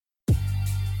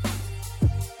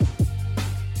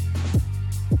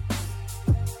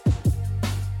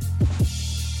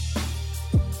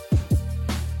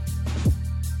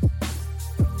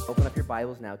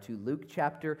Bibles now to Luke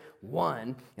chapter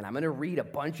 1, and I'm going to read a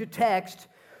bunch of text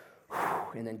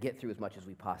and then get through as much as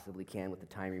we possibly can with the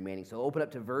time remaining. So open up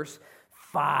to verse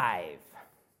 5.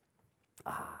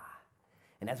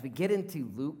 And as we get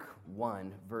into Luke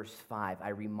 1, verse 5, I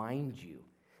remind you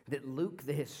that Luke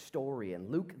the historian,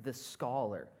 Luke the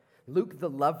scholar, Luke the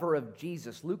lover of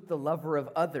Jesus, Luke the lover of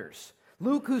others,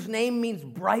 Luke whose name means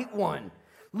bright one,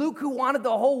 Luke who wanted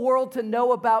the whole world to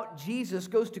know about Jesus,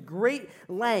 goes to great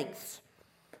lengths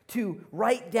to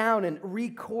write down and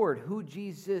record who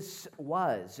Jesus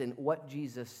was and what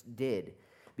Jesus did,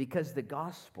 because the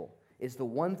gospel is the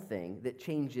one thing that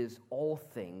changes all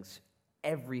things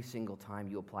every single time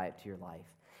you apply it to your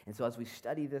life. And so as we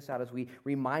study this out, as we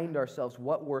remind ourselves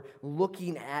what we're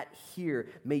looking at here,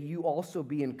 may you also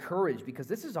be encouraged, because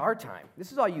this is our time.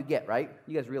 This is all you get, right?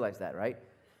 You guys realize that, right?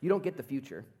 You don't get the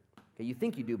future. Okay, you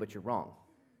think you do, but you're wrong.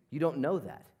 You don't know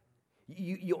that.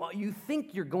 You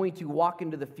think you're going to walk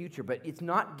into the future, but it's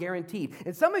not guaranteed.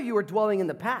 And some of you are dwelling in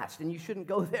the past, and you shouldn't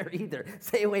go there either.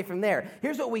 Stay away from there.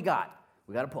 Here's what we got.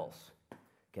 We got a pulse,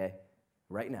 okay,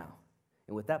 right now.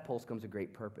 And with that pulse comes a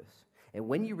great purpose. And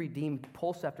when you redeem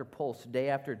pulse after pulse, day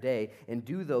after day, and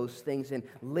do those things and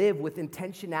live with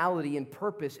intentionality and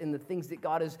purpose in the things that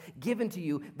God has given to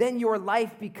you, then your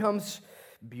life becomes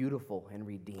beautiful and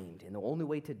redeemed. And the only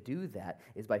way to do that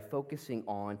is by focusing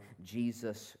on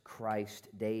Jesus Christ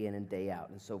day in and day out.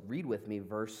 And so read with me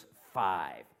verse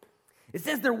 5. It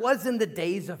says, there was in the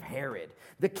days of Herod,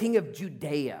 the king of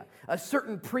Judea, a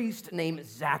certain priest named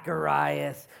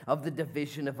Zacharias of the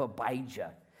division of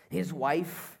Abijah. His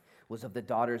wife was of the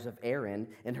daughters of Aaron,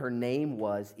 and her name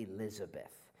was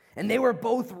Elizabeth. And they were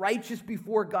both righteous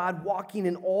before God, walking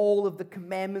in all of the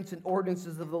commandments and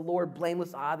ordinances of the Lord,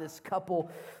 blameless. This couple,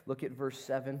 look at verse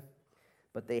 7.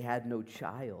 But they had no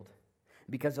child,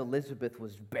 because Elizabeth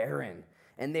was barren,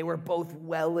 and they were both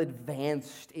well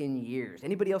advanced in years.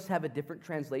 Anybody else have a different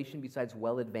translation besides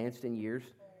well advanced in years?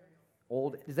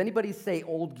 Old. Does anybody say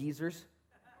old geezers?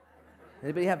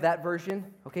 Anybody have that version?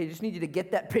 Okay, just need you to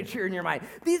get that picture in your mind.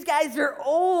 These guys are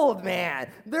old,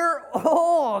 man. They're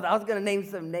old. I was going to name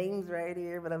some names right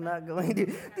here, but I'm not going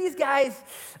to. These guys,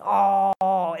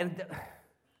 and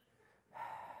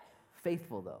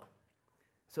faithful though.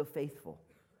 So faithful.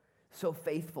 So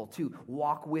faithful to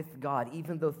walk with God,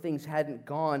 even though things hadn't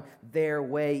gone their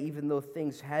way, even though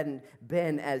things hadn't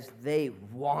been as they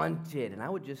wanted. And I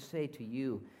would just say to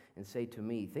you, and say to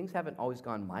me, things haven't always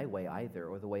gone my way either,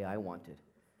 or the way I wanted.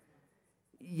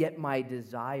 Yet my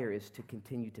desire is to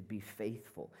continue to be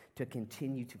faithful, to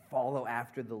continue to follow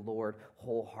after the Lord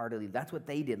wholeheartedly. That's what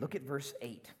they did. Look at verse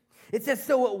 8. It says,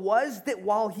 so it was that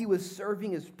while he was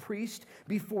serving as priest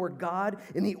before God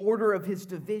in the order of his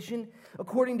division,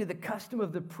 according to the custom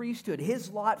of the priesthood, his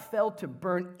lot fell to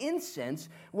burn incense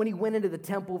when he went into the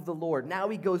temple of the Lord. Now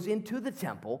he goes into the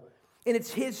temple, and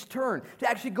it's his turn to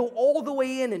actually go all the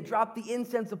way in and drop the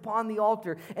incense upon the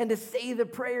altar and to say the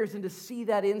prayers and to see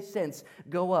that incense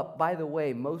go up. By the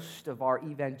way, most of our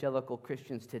evangelical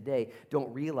Christians today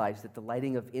don't realize that the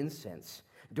lighting of incense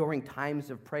during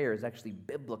times of prayer is actually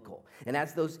biblical. And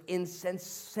as those incense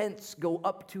scents go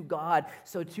up to God,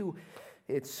 so too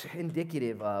it's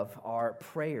indicative of our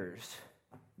prayers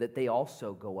that they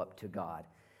also go up to God,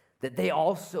 that they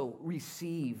also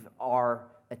receive our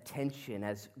attention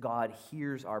as God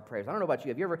hears our prayers. I don't know about you.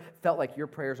 Have you ever felt like your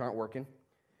prayers aren't working?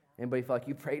 Anybody felt like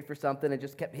you prayed for something and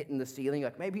just kept hitting the ceiling?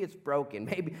 Like, maybe it's broken.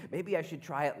 Maybe I should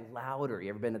try it louder. You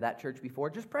ever been to that church before?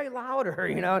 Just pray louder,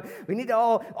 you know. We need to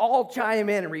all chime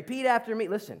in and repeat after me.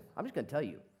 Listen, I'm just going to tell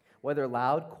you, whether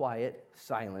loud, quiet,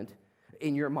 silent,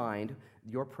 in your mind,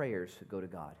 your prayers go to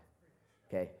God,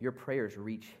 okay? Your prayers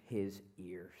reach his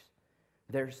ears.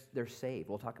 They're saved.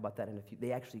 We'll talk about that in a few.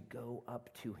 They actually go up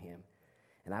to him.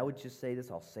 And I would just say this,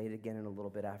 I'll say it again in a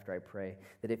little bit after I pray,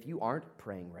 that if you aren't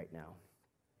praying right now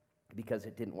because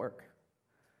it didn't work,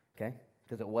 okay,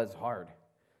 because it was hard,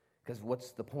 because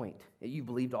what's the point? You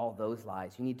believed all those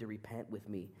lies. You need to repent with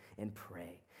me and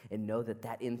pray and know that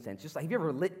that incense, just like, have you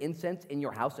ever lit incense in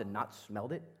your house and not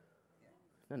smelled it?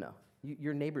 No.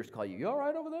 Your neighbors call you, you all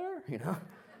right over there? You know,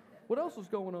 what else is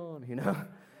going on, you know?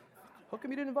 How come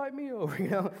you didn't invite me over,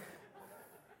 you know?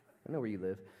 I know where you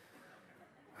live.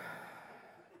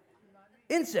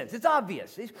 Incense, it's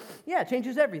obvious. It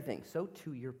changes everything. So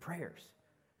too your prayers.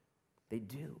 They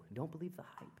do. Don't believe the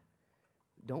hype.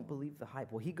 Don't believe the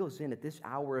hype. Well, he goes in at this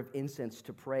hour of incense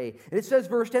to pray. And it says,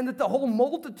 verse 10, that the whole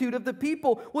multitude of the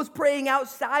people was praying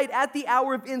outside at the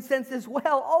hour of incense as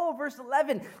well. Oh, verse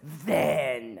 11,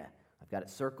 then, I've got it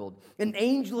circled, an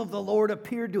angel of the Lord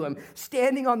appeared to him,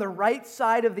 standing on the right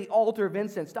side of the altar of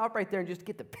incense. Stop right there and just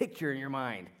get the picture in your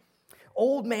mind.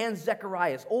 Old man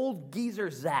Zacharias, old geezer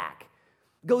Zach,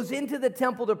 goes into the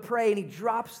temple to pray, and he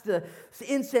drops the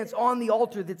incense on the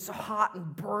altar that's hot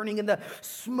and burning, and the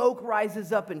smoke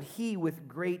rises up, and he, with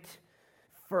great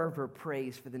fervor,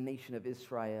 prays for the nation of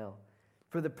Israel,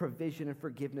 for the provision and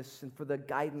forgiveness and for the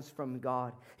guidance from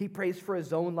God. He prays for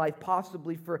his own life,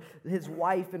 possibly for his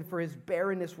wife and for his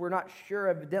barrenness. We're not sure.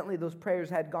 Evidently, those prayers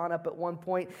had gone up at one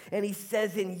point. And he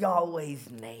says in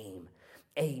Yahweh's name,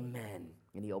 amen.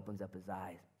 And he opens up his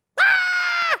eyes.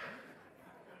 Ah!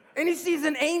 And he sees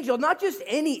an angel, not just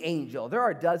any angel. There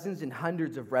are dozens and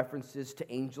hundreds of references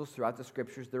to angels throughout the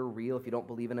scriptures. They're real. If you don't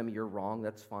believe in them, you're wrong.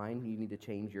 That's fine. You need to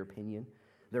change your opinion.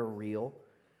 They're real.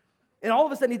 And all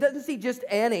of a sudden, he doesn't see just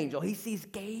an angel. He sees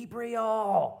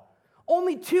Gabriel.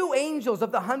 Only 2 angels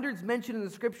of the hundreds mentioned in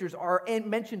the scriptures are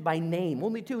mentioned by name.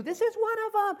 Only 2. This is one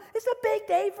of them. It's a big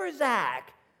day for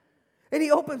Zach. And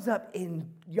he opens up in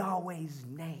Yahweh's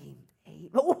name.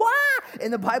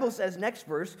 And the Bible says, next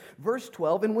verse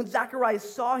 12, and when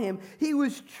Zacharias saw him, he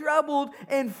was troubled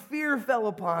and fear fell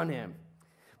upon him.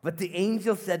 But the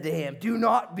angel said to him, do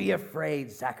not be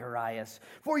afraid, Zacharias,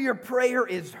 for your prayer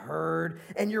is heard,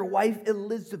 and your wife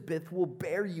Elizabeth will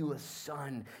bear you a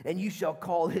son, and you shall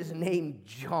call his name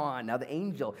John. Now the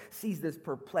angel sees this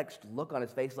perplexed look on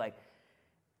his face like,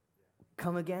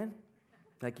 come again?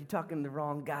 Like, you're talking to the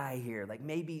wrong guy here. Like,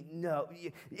 maybe, no.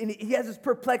 And he has this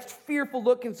perplexed, fearful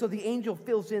look, and so the angel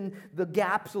fills in the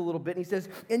gaps a little bit, and he says,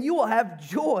 and you will have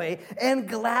joy and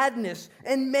gladness,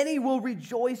 and many will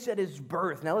rejoice at his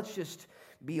birth. Now, let's just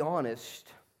be honest.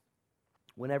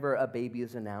 Whenever a baby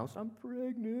is announced, I'm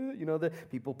pregnant, the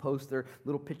people post their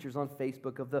little pictures on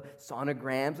Facebook of the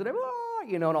sonograms, and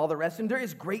and all the rest, and there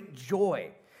is great joy.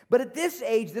 But at this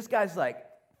age, this guy's like,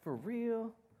 for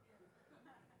real?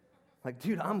 Like,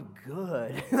 dude, I'm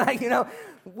good.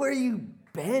 Where you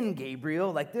been,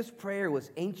 Gabriel? Like, this prayer was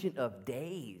ancient of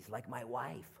days, like my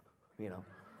wife,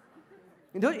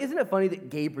 And isn't it funny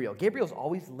that Gabriel's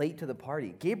always late to the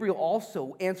party. Gabriel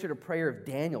also answered a prayer of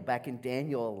Daniel back in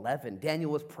Daniel 11.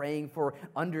 Daniel was praying for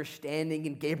understanding,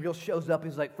 and Gabriel shows up.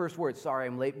 He's like, first word, sorry,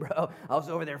 I'm late, bro. I was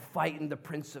over there fighting the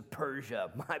prince of Persia.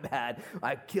 My bad.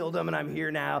 I killed him, and I'm here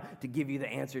now to give you the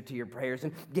answer to your prayers.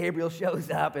 And Gabriel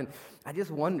shows up, and I just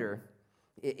wonder,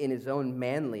 in his own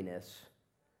manliness,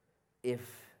 if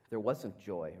there wasn't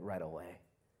joy right away.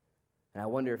 And I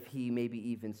wonder if he maybe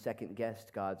even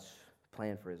second-guessed God's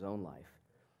plan for his own life.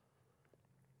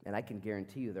 And I can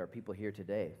guarantee you there are people here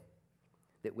today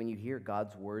that when you hear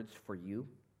God's words for you,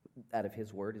 out of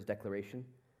his word, his declaration,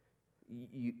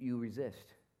 you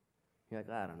resist. You're like,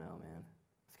 I don't know, man.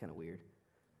 It's kind of weird.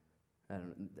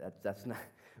 That's not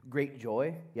great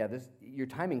joy. Yeah, your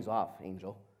timing's off,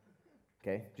 angel.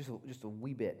 Okay, just a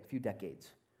wee bit, a few decades.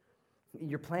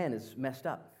 Your plan is messed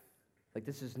up. Like,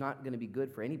 this is not going to be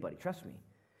good for anybody. Trust me.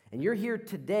 And you're here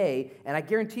today, and I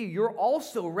guarantee you're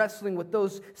also wrestling with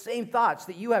those same thoughts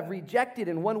that you have rejected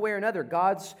in one way or another.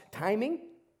 God's timing.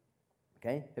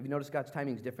 Okay, have you noticed God's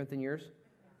timing is different than yours?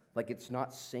 Like, it's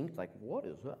not synced. Like, what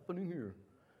is happening here?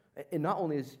 And not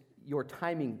only is your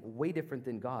timing way different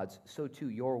than God's, so too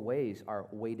your ways are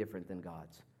way different than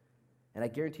God's. And I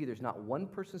guarantee you there's not one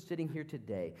person sitting here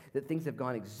today that things have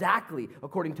gone exactly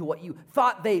according to what you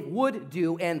thought they would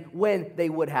do and when they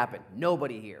would happen.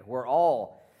 Nobody here. We're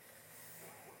all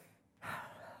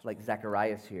like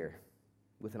Zacharias here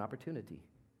with an opportunity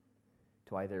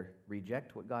to either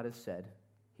reject what God has said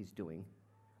he's doing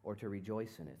or to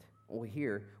rejoice in it. Well,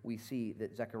 here we see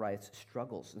that Zacharias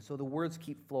struggles. And so the words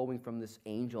keep flowing from this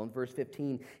angel. In verse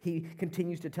 15, he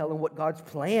continues to tell him what God's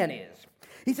plan is.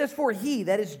 He says, for he,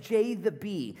 that is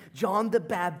John the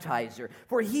Baptizer,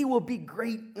 for he will be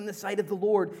great in the sight of the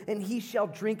Lord, and he shall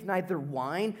drink neither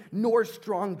wine nor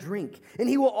strong drink. And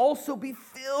he will also be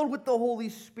filled with the Holy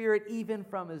Spirit even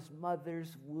from his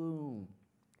mother's womb.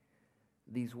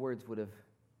 These words would have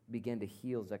begun to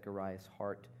heal Zechariah's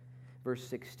heart. Verse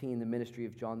 16, the ministry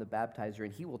of John the Baptizer,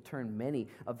 and he will turn many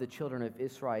of the children of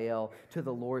Israel to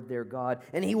the Lord their God,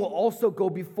 and he will also go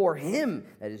before him,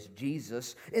 that is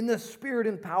Jesus, in the spirit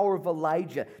and power of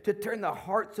Elijah, to turn the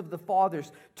hearts of the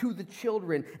fathers to the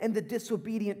children, and the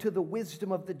disobedient to the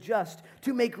wisdom of the just,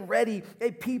 to make ready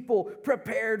a people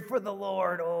prepared for the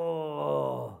Lord.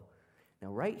 Oh. Now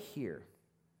right here,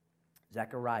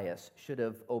 Zacharias should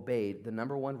have obeyed the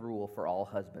number one rule for all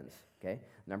husbands, okay?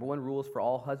 Number one rules for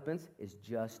all husbands is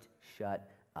just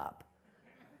shut up,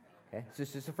 okay? So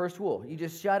this is the first rule. You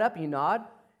just shut up, you nod,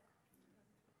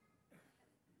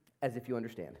 as if you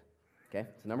understand, okay?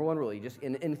 It's the number one rule. You just,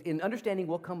 in understanding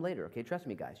will come later, okay? Trust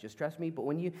me, guys. Just trust me, but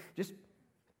when you just,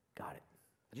 got it,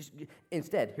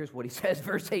 Instead, here's what he says,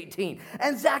 verse 18.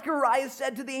 And Zacharias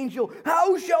said to the angel,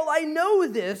 how shall I know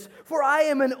this? For I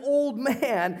am an old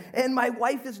man, and my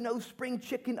wife is no spring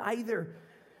chicken either.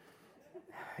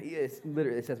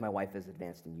 It says my wife is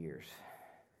advanced in years.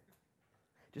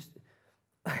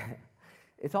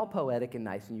 It's all poetic and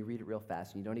nice, and you read it real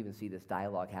fast, and you don't even see this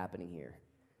dialogue happening here.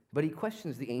 But he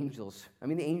questions the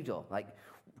angel, like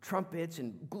trumpets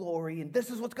and glory, and this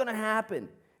is what's going to happen.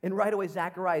 And right away,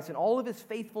 Zacharias, and all of his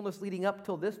faithfulness leading up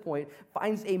till this point,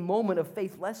 finds a moment of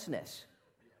faithlessness.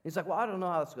 He's like, well, I don't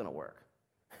know how it's going to work.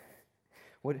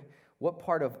 What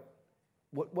part of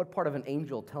an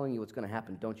angel telling you what's going to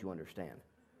happen don't you understand?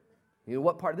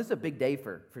 This is a big day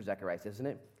for Zacharias, isn't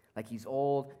it? Like, he's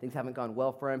old, things haven't gone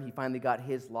well for him. He finally got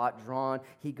his lot drawn.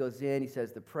 He goes in, he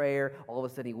says the prayer. All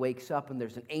of a sudden, he wakes up, and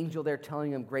there's an angel there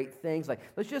telling him great things. Like,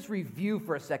 let's just review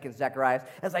for a second, Zacharias,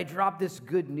 as I drop this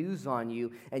good news on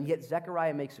you. And yet,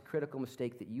 Zechariah makes a critical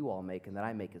mistake that you all make and that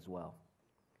I make as well.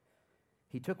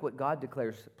 He took what God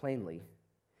declares plainly,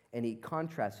 and he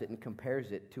contrasts it and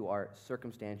compares it to our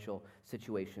circumstantial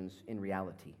situations in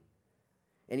reality.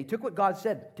 And he took what God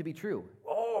said to be true.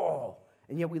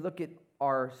 And yet we look at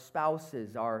our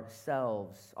spouses,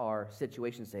 ourselves, our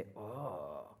situations, say,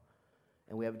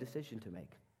 and we have a decision to make.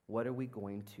 What are we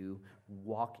going to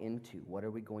walk into? What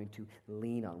are we going to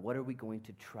lean on? What are we going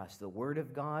to trust? The Word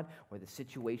of God or the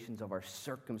situations of our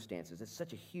circumstances? It's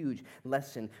such a huge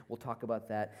lesson. We'll talk about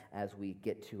that as we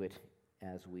get to it,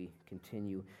 as we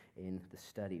continue in the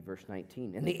study. Verse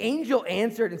 19. And the angel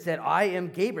answered and said, I am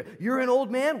Gabriel. You're an old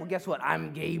man? Well, guess what?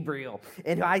 I'm Gabriel.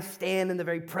 And I stand in the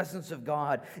very presence of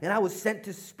God. And I was sent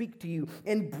to speak to you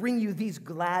and bring you these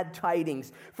glad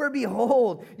tidings. For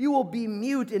behold, you will be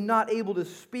mute and not able to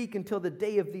speak until the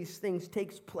day of these things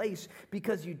takes place,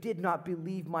 because you did not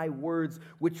believe my words,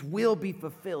 which will be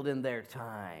fulfilled in their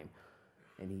time.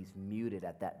 And he's muted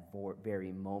at that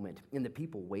very moment. And the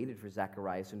people waited for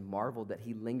Zacharias and marveled that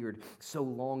he lingered so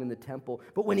long in the temple.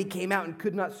 But when he came out and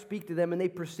could not speak to them, and they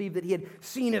perceived that he had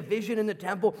seen a vision in the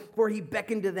temple, for he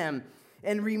beckoned to them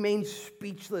and remained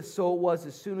speechless. So it was,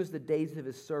 as soon as the days of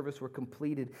his service were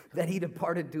completed, that he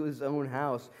departed to his own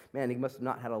house. Man, he must have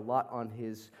not had a lot on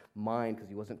his mind, because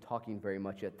he wasn't talking very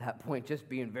much at that point, just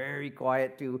being very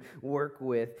quiet to work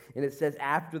with. And it says,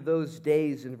 after those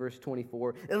days, in verse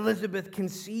 24, Elizabeth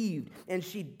conceived, and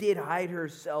she did hide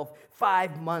herself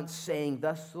 5 months, saying,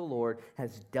 thus the Lord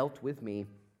has dealt with me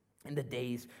in the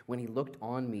days when he looked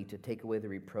on me to take away the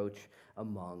reproach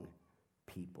among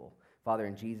people. Father,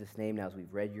 in Jesus' name, now as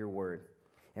we've read your word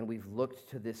and we've looked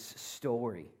to this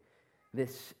story,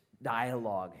 this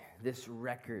dialogue, this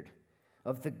record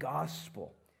of the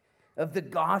gospel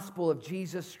of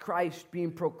Jesus Christ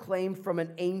being proclaimed from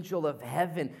an angel of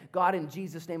heaven. God, in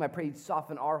Jesus' name, I pray you'd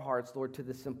soften our hearts, Lord, to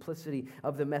the simplicity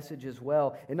of the message as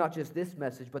well. And not just this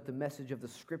message, but the message of the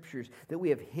scriptures that we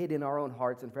have hid in our own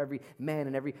hearts. And for every man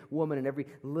and every woman and every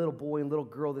little boy and little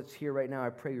girl that's here right now, I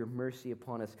pray your mercy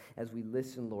upon us as we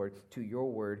listen, Lord, to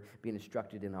your word being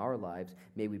instructed in our lives.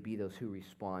 May we be those who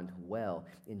respond well.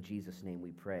 In Jesus' name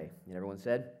we pray. And everyone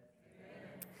said?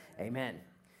 Amen. Amen.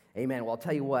 Amen. Well, I'll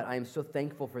tell you what, I am so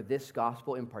thankful for this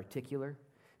gospel in particular,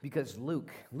 because Luke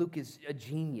is a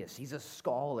genius. He's a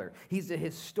scholar. He's a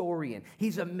historian.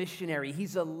 He's a missionary.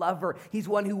 He's a lover. He's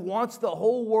one who wants the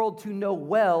whole world to know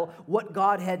well what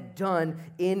God had done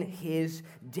in his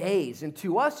days. And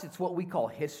to us, it's what we call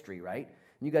history, right?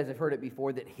 You guys have heard it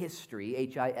before, that history,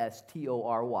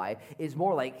 History, is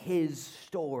more like his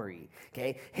story,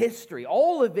 okay? History,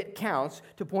 all of it counts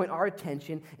to point our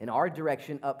attention and our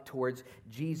direction up towards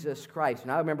Jesus Christ.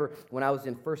 And I remember when I was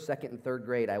in 1st, 2nd, and 3rd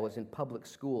grade, I was in public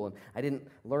school, and I didn't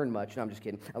learn much. No, I'm just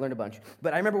kidding. I learned a bunch.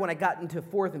 But I remember when I got into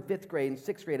 4th and 5th grade and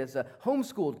 6th grade as a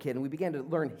homeschooled kid, and we began to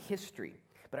learn history.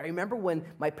 But I remember when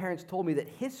my parents told me that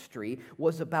history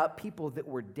was about people that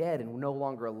were dead and were no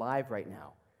longer alive right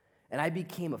now. And I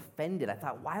became offended. I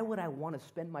thought, why would I want to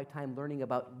spend my time learning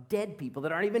about dead people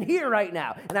that aren't even here right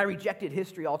now? And I rejected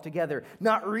history altogether,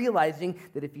 not realizing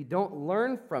that if you don't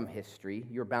learn from history,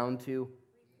 you're bound to.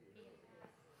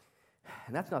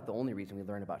 And that's not the only reason we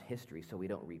learn about history, so we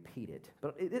don't repeat it.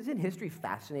 But isn't history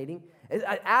fascinating? It's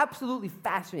absolutely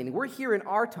fascinating. We're here in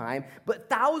our time, but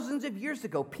thousands of years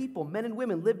ago, people, men and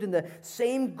women, lived in the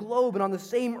same globe and on the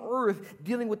same earth,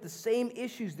 dealing with the same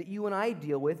issues that you and I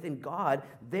deal with, and God,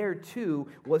 there too,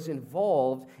 was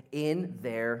involved in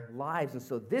their lives. And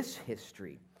so this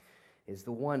history is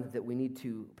the one that we need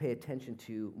to pay attention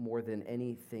to more than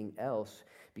anything else,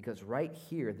 because right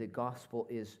here, the gospel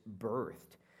is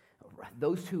birthed.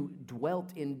 Those who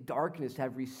dwelt in darkness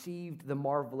have received the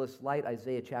marvelous light.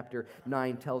 Isaiah chapter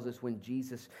 9 tells us when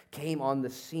Jesus came on the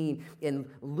scene. And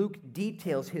Luke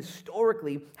details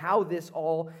historically how this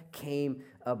all came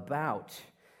about.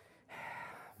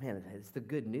 Man, it's the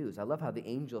good news. I love how the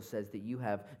angel says that you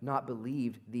have not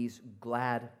believed these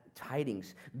glad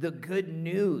tidings. The good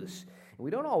news. And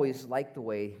we don't always like the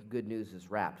way good news is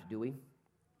wrapped, do we?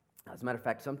 As a matter of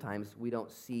fact, sometimes we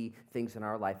don't see things in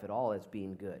our life at all as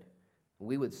being good.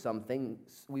 We would sum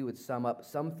up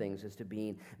some things as to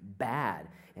being bad.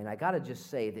 And I got to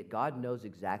just say that God knows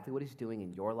exactly what he's doing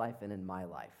in your life and in my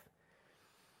life.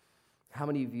 How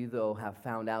many of you, though, have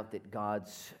found out that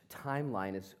God's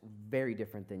timeline is very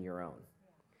different than your own?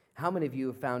 How many of you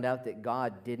have found out that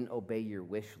God didn't obey your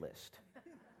wish list?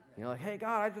 You know, like, hey,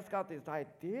 God, I just got these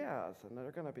ideas, and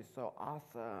they're going to be so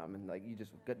awesome. And like, you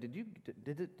just, did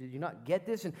you not get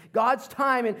this? And God's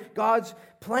time and God's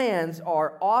plans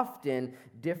are often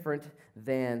different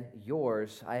than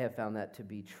yours. I have found that to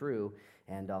be true.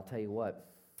 And I'll tell you what,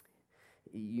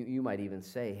 you might even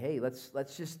say, hey,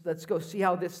 let's go see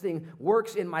how this thing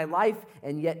works in my life,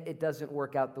 and yet it doesn't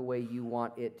work out the way you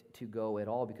want it to go at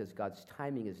all because God's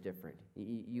timing is different.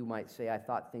 You might say, I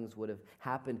thought things would have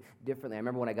happened differently. I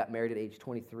remember when I got married at age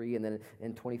 23 and then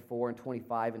in 24 and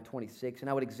 25 and 26, and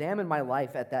I would examine my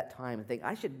life at that time and think,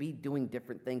 I should be doing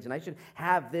different things, and I should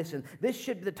have this, and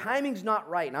the timing's not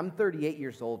right, and I'm 38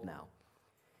 years old now.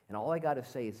 And all I got to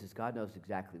say is God knows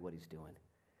exactly what he's doing.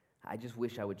 I just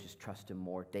wish I would just trust him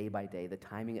more day by day. The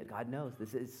timing, God knows.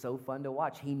 This is so fun to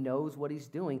watch. He knows what he's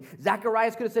doing.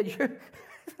 Zacharias could have said, you're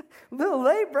a little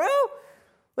late, bro.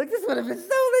 Like, this would have been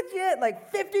so legit,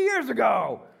 like 50 years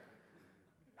ago.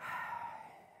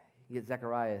 Yet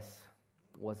Zacharias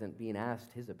wasn't being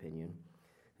asked his opinion.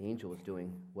 The angel was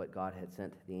doing what God had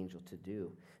sent the angel to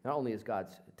do. Not only is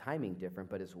God's timing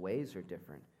different, but his ways are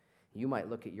different. You might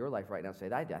look at your life right now and say,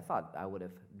 I thought I would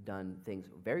have done things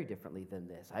very differently than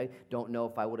this. I don't know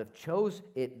if I would have chose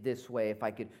it this way if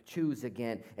I could choose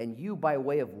again. And you, by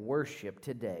way of worship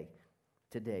today,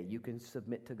 you can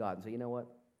submit to God and say, you know what?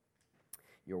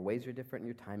 Your ways are different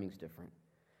and your timing's different.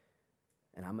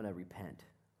 And I'm going to repent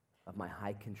of my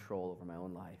high control over my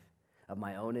own life, of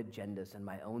my own agendas and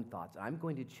my own thoughts. I'm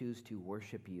going to choose to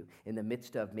worship you in the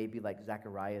midst of maybe like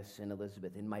Zacharias and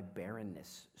Elizabeth, in my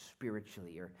barrenness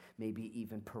spiritually, or maybe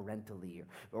even parentally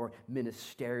or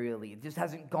ministerially. It just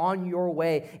hasn't gone your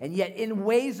way. And yet in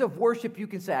ways of worship, you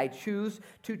can say, I choose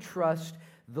to trust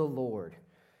the Lord.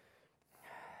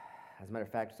 As a matter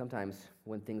of fact, sometimes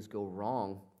when things go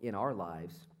wrong in our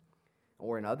lives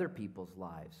or in other people's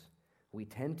lives, we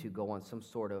tend to go on some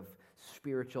sort of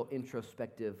spiritual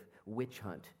introspective witch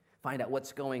hunt, find out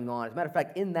what's going on. As a matter of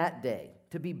fact, in that day,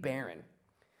 to be barren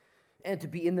and to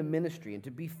be in the ministry and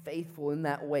to be faithful in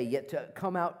that way, yet to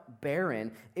come out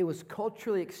barren, it was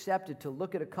culturally accepted to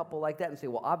look at a couple like that and say,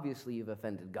 well, obviously you've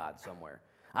offended God somewhere.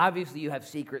 Obviously you have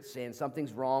secret sin.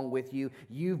 Something's wrong with you.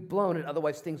 You've blown it.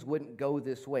 Otherwise things wouldn't go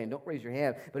this way. And don't raise your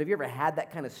hand, but have you ever had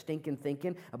that kind of stinking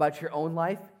thinking about your own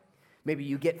life? Maybe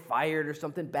you get fired or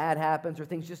something bad happens or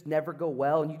things just never go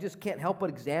well and you just can't help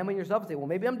but examine yourself and say, well,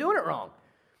 maybe I'm doing it wrong.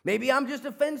 Maybe I'm just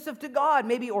offensive to God.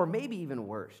 Maybe even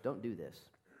worse. Don't do this.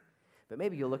 But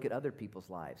maybe you'll look at other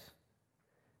people's lives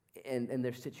and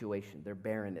their situation, their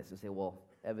barrenness, and say, well,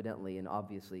 evidently and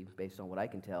obviously, based on what I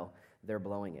can tell, they're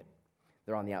blowing it.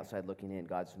 They're on the outside looking in.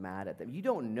 God's mad at them. You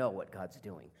don't know what God's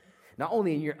doing. Not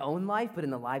only in your own life, but in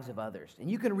the lives of others.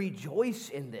 And you can rejoice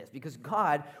in this because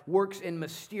God works in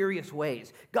mysterious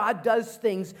ways. God does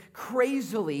things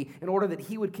crazily in order that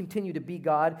he would continue to be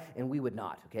God and we would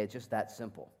not. Okay, it's just that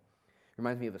simple.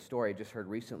 Reminds me of a story I just heard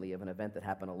recently of an event that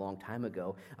happened a long time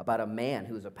ago about a man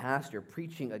who was a pastor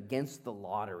preaching against the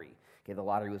lottery. Okay, the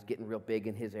lottery was getting real big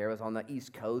in his area. It was on the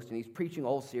East Coast, and he's preaching a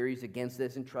whole series against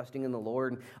this and trusting in the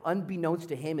Lord. And unbeknownst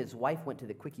to him, his wife went to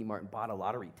the Quickie Mart and bought a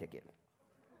lottery ticket.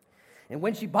 And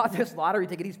when she bought this lottery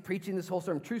ticket, he's preaching this whole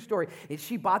sermon, true story, and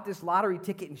she bought this lottery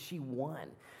ticket and she won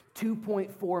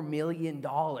 $2.4 million.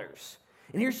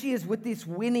 And here she is with these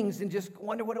winnings and just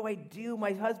wonder, what do I do?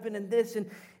 My husband and this.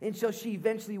 And so she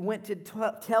eventually went to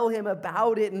tell him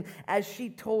about it. And as she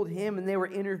told him and they were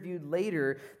interviewed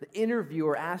later, the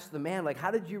interviewer asked the man, like,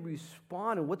 how did you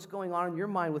respond? And what's going on in your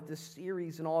mind with this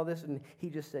series and all this? And he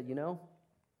just said, you know,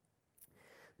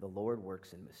 the Lord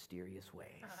works in mysterious ways.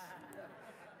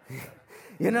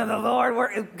 You know, the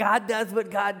Lord, God does what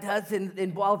God does,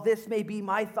 and while this may be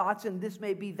my thoughts and this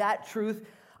may be that truth,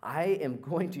 I am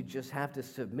going to just have to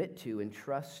submit to and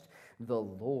trust the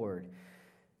Lord.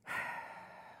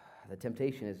 The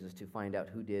temptation is to find out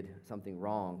who did something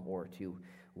wrong or to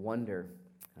wonder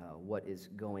what is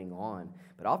going on.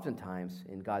 But oftentimes,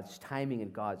 in God's timing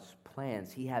and God's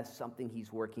plans, he has something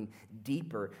he's working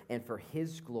deeper and for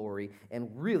his glory, and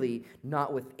really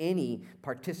not with any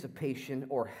participation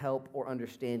or help or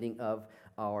understanding of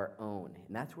our own.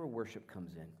 And that's where worship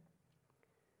comes in.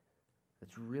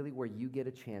 That's really where you get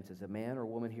a chance as a man or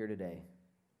woman here today.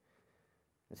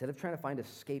 Instead of trying to find a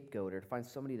scapegoat or to find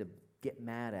somebody to get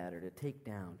mad at or to take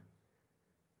down,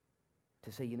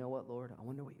 to say, you know what, Lord, I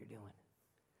wonder what you're doing.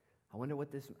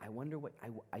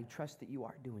 I trust that you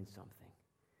are doing something.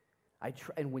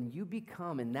 And when you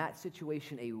become in that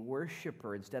situation a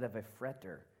worshiper instead of a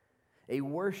fretter, a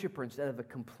worshiper instead of a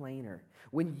complainer,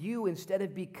 when you, instead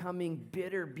of becoming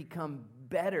bitter, become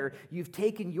better, you've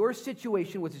taken your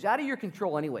situation, which is out of your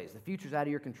control anyways. The future's out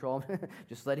of your control,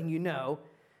 just letting you know.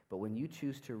 But when you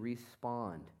choose to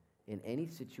respond in any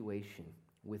situation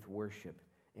with worship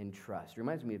and trust, it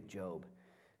reminds me of Job.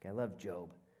 Okay, I love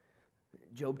Job.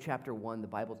 Job chapter 1, the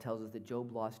Bible tells us that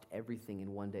Job lost everything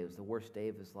in one day. It was the worst day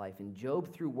of his life. And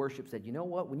Job, through worship, said, you know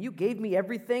what? When you gave me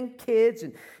everything, kids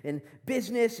and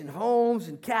business and homes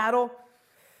and cattle,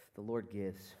 the Lord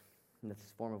gives. And that's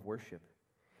a form of worship.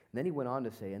 And then he went on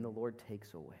to say, and the Lord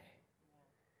takes away.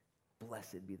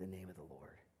 Blessed be the name of the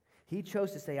Lord. He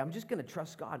chose to say, I'm just going to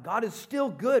trust God. God is still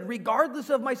good regardless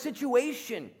of my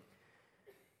situation.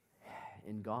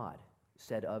 And God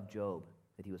said of Job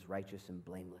that he was righteous and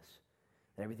blameless.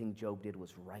 That everything Job did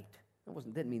was right.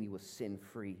 That didn't mean he was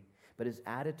sin-free, but his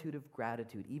attitude of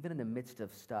gratitude, even in the midst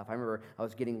of stuff. I remember I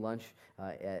was getting lunch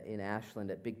in Ashland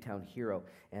at Big Town Hero,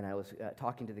 and I was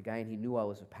talking to the guy, and he knew I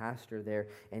was a pastor there,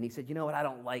 and he said, you know what, I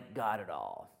don't like God at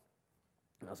all.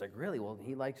 And I was like, really? Well,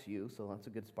 he likes you, so that's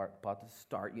a good spot to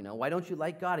start, you know. Why don't you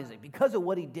like God? He's like, because of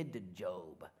what he did to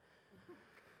Job.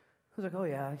 I was like, oh,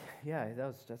 yeah,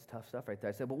 that's tough stuff right there.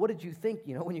 I said, but what did you think,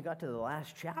 you know, when you got to the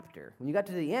last chapter? When you got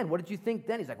to the end, what did you think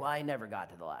then? He's like, well, I never got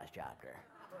to the last chapter.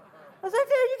 I was like,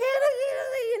 dude, you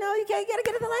gotta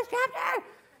get to the last chapter.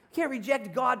 You can't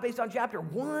reject God based on chapter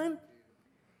 1.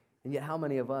 And yet, how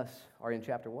many of us are in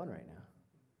chapter 1 right now?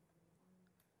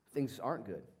 Things aren't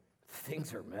good.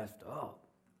 Things are messed up.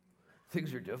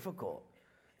 Things are difficult.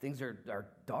 Things are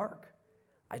dark.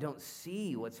 I don't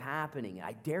see what's happening.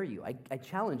 I dare you. I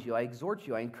challenge you. I exhort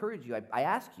you. I encourage you. I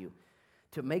ask you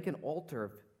to make an altar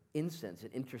of incense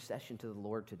and intercession to the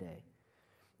Lord today.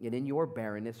 And in your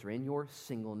barrenness or in your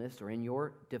singleness or in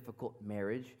your difficult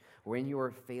marriage or in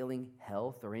your failing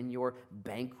health or in your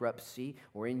bankruptcy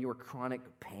or in your chronic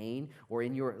pain or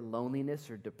in your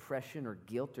loneliness or depression or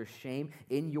guilt or shame,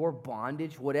 in your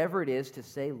bondage, whatever it is, to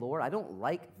say, Lord, I don't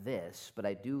like this, but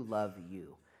I do love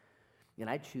you. And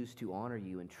I choose to honor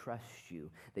you and trust you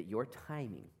that your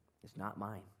timing is not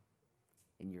mine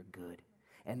and you're good.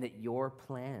 And that your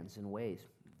plans and ways,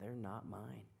 they're not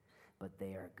mine, but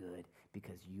they are good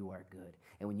because you are good.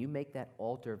 And when you make that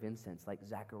altar of incense like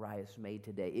Zacharias made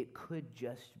today, it could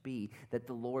just be that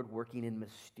the Lord, working in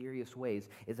mysterious ways,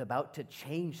 is about to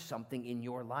change something in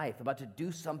your life, about to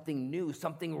do something new,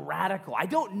 something radical. I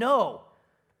don't know.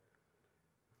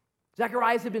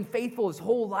 Zacharias had been faithful his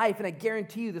whole life, and I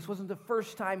guarantee you this wasn't the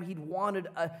first time he'd wanted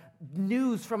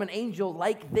news from an angel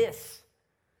like this.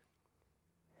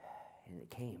 And it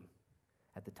came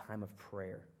at the time of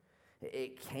prayer.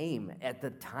 It came at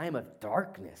the time of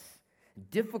darkness,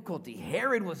 difficulty.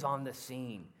 Herod was on the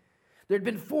scene. There had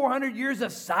been 400 years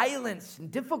of silence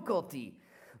and difficulty.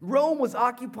 Rome was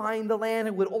occupying the land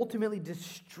and would ultimately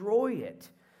destroy it.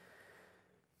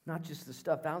 Not just the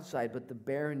stuff outside, but the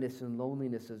barrenness and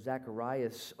loneliness of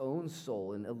Zacharias' own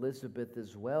soul and Elizabeth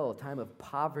as well, a time of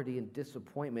poverty and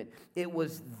disappointment. It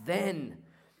was then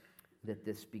that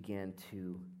this began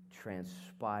to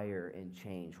transpire and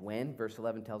change. When? Verse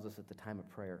 11 tells us at the time of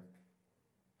prayer.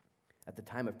 At the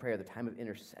time of prayer, the time of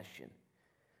intercession.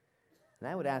 And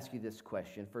I would ask you this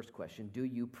question, first question, do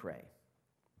you pray?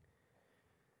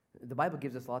 The Bible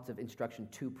gives us lots of instruction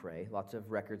to pray, lots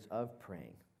of records of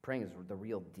praying. Praying is the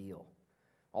real deal.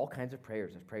 All kinds of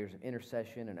prayers. There's prayers of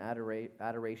intercession and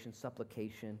adoration,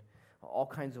 supplication, all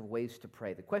kinds of ways to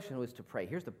pray. The question was to pray.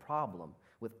 Here's the problem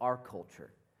with our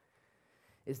culture,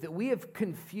 is that we have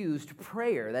confused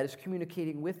prayer, that is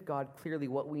communicating with God clearly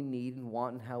what we need and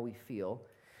want and how we feel.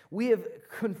 We have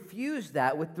confused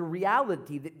that with the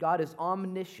reality that God is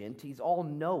omniscient, He's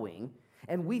all-knowing,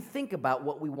 and we think about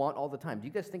what we want all the time. Do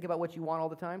you guys think about what you want all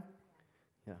the time?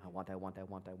 You know, I want. You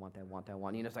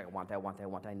know, it's like I want,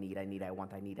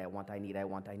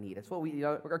 I need. That's what we,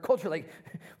 our culture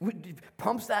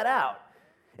pumps that out.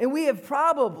 And we have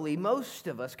probably, most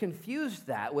of us, confused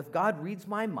that with God reads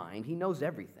my mind. He knows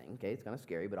everything. Okay, it's kind of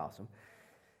scary, but awesome.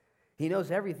 He knows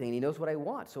everything. He knows what I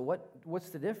want. So what's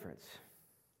the difference?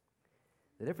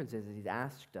 The difference is that he's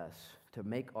asked us to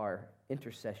make our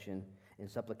intercession and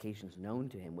supplications known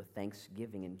to him with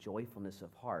thanksgiving and joyfulness of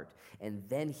heart. And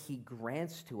then he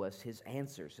grants to us his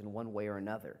answers in one way or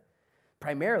another,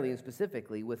 primarily and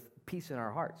specifically with peace in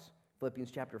our hearts. Philippians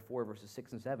chapter 4, verses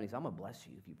 6 and 7, he says, I'm going to bless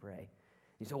you if you pray.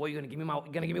 He said, well, you're going to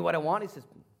give me what I want? He says,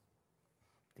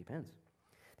 depends.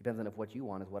 Depends on if what you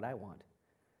want is what I want.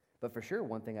 But for sure,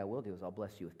 one thing I will do is I'll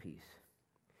bless you with peace.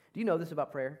 Do you know this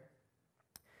about prayer?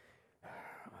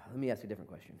 Let me ask you a different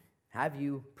question. Have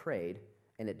you prayed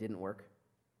and it didn't work?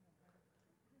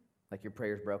 Like your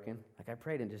prayer's broken? Like I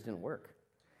prayed and it just didn't work.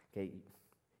 Okay,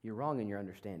 you're wrong in your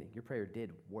understanding. Your prayer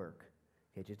did work.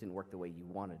 Okay, it just didn't work the way you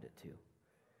wanted it to.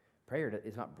 Prayer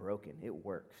is not broken. It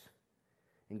works.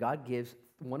 And God gives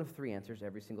one of three answers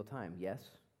every single time. Yes,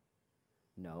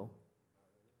 no,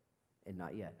 and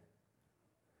not yet.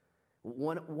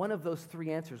 One of those three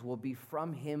answers will be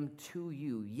from him to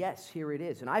you. Yes, here it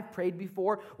is. And I've prayed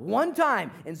before one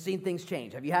time and seen things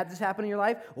change. Have you had this happen in your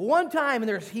life? One time and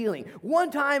there's healing.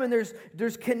 One time and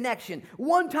there's connection.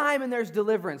 One time and there's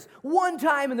deliverance. One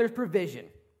time and there's provision.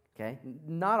 Okay?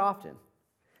 Not often,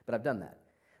 but I've done that.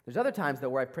 There's other times, though,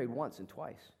 where I've prayed once and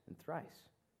twice and thrice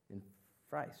and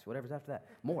thrice, whatever's after that.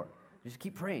 More. Just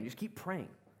keep praying. Just keep praying.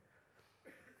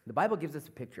 The Bible gives us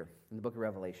a picture in the book of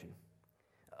Revelation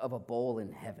of a bowl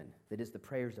in heaven that is the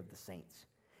prayers of the saints.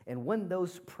 And when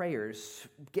those prayers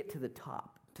get to the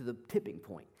top, to the tipping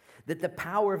point, that the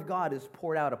power of God is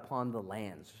poured out upon the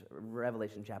lands,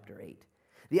 Revelation chapter 8.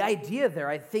 The idea there,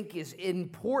 I think, is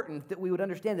important that we would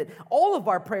understand that all of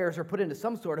our prayers are put into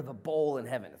some sort of a bowl in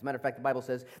heaven. As a matter of fact, the Bible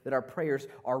says that our prayers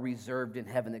are reserved in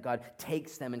heaven, that God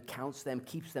takes them and counts them,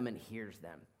 keeps them, and hears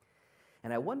them.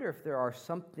 And I wonder if there are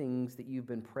some things that you've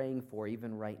been praying for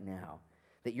even right now,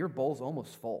 that your bowl's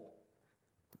almost full.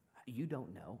 You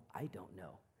don't know. I don't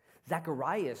know.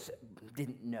 Zacharias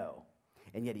didn't know.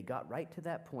 And yet he got right to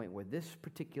that point where this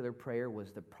particular prayer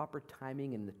was the proper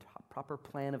timing and the proper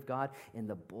plan of God, and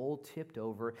the bowl tipped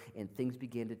over and things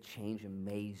began to change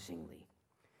amazingly.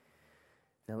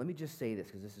 Now let me just say this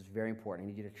because this is very important.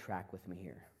 I need you to track with me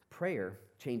here. Prayer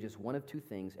changes one of two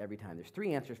things every time. There's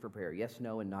three answers for prayer: yes,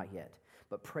 no, and not yet.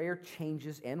 But prayer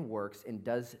changes and works and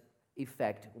does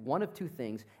effect one of two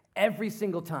things every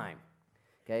single time.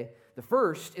 Okay? The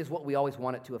first is what we always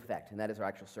want it to affect, and that is our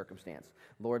actual circumstance.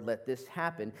 Lord, let this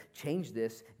happen, change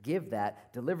this, give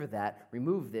that, deliver that,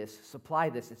 remove this, supply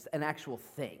this. It's an actual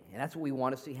thing, and that's what we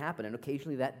want to see happen, and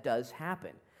occasionally that does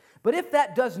happen. But if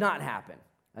that does not happen,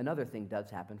 another thing does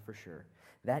happen for sure.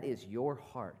 That is your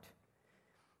heart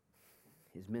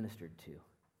is ministered to.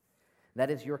 That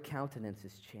is your countenance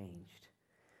is changed.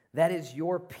 That is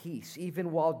your peace.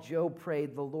 Even while Job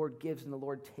prayed, the Lord gives and the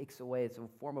Lord takes away. It's a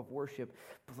form of worship.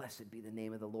 Blessed be the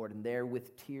name of the Lord. And there,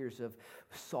 with tears of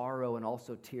sorrow and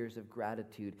also tears of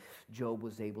gratitude, Job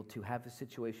was able to have his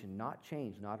situation not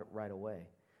change, not right away,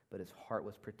 but his heart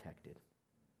was protected.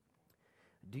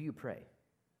 Do you pray?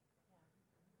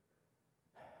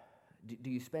 Do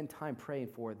you spend time praying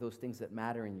for those things that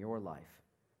matter in your life?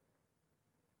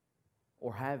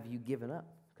 Or have you given up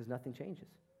because nothing changes?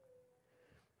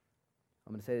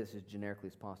 I'm going to say this as generically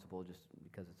as possible just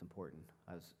because it's important.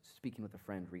 I was speaking with a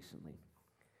friend recently.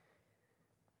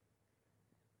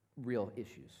 Real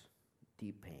issues,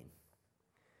 deep pain.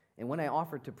 And when I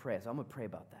offered to pray, I said, I'm going to pray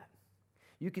about that.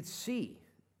 You could see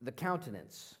the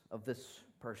countenance of this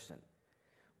person.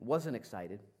 Wasn't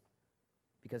excited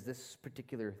because this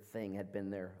particular thing had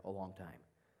been there a long time.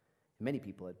 Many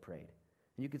people had prayed.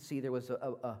 And you could see there was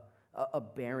a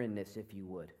barrenness, if you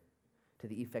would, to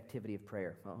the effectivity of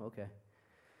prayer. Oh, okay.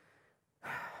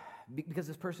 Because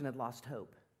this person had lost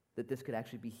hope that this could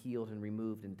actually be healed and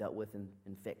removed and dealt with and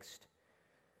fixed.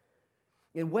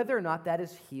 And whether or not that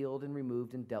is healed and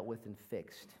removed and dealt with and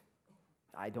fixed,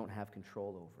 I don't have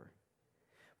control over.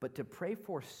 But to pray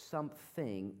for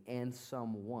something and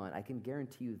someone, I can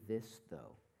guarantee you this,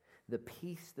 though. The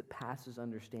peace that passes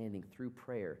understanding through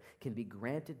prayer can be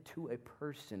granted to a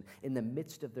person in the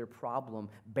midst of their problem,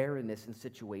 barrenness, and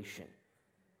situation.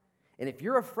 And if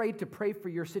you're afraid to pray for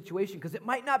your situation because it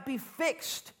might not be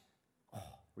fixed,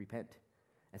 repent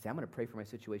and say, I'm going to pray for my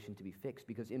situation to be fixed,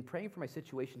 because in praying for my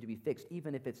situation to be fixed,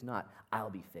 even if it's not,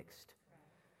 I'll be fixed.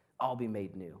 I'll be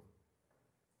made new.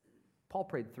 Paul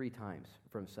prayed 3 times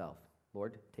for himself.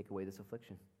 Lord, take away this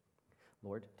affliction.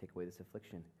 Lord, take away this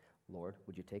affliction. Lord,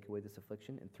 would you take away this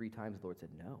affliction? And 3 times the Lord said,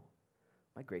 no,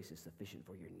 my grace is sufficient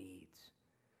for your needs.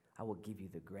 I will give you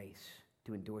the grace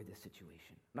to endure this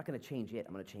situation. I'm not going to change it.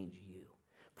 I'm going to change you.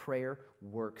 Prayer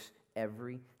works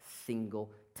every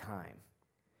single time.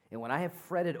 And when I have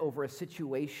fretted over a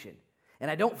situation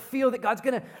And I don't feel that God's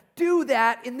going to do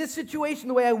that in this situation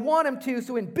the way I want him to,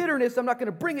 so in bitterness, I'm not going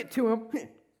to bring it to him.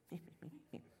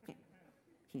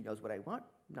 He knows what I want,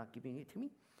 not giving it to me.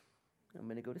 I'm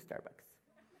going to go to Starbucks.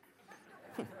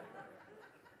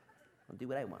 I'll do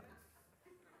what I want.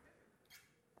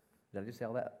 Did I just say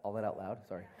all that out loud?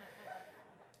 Sorry.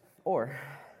 Or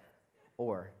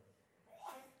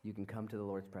you can come to the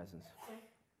Lord's presence.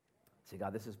 Say,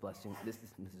 God, this is blessing. This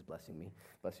is blessing me.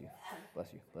 Bless you.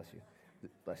 Bless you. Bless you.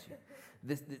 Bless you.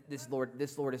 This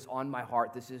Lord is on my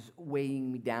heart. This is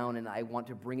weighing me down, and I want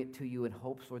to bring it to you in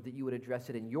hopes, Lord, that you would address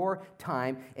it in your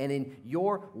time and in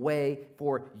your way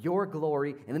for your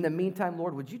glory. And in the meantime,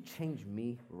 Lord, would you change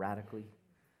me radically?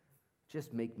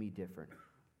 Just make me different.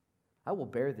 I will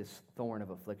bear this thorn of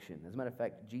affliction. As a matter of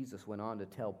fact, Jesus went on to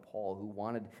tell Paul, who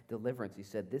wanted deliverance, he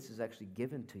said, this is actually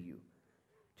given to you.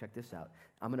 Check this out.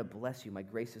 I'm going to bless you. My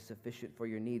grace is sufficient for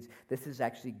your needs. This is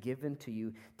actually given to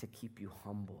you to keep you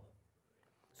humble,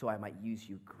 so I might use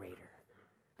you greater.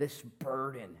 This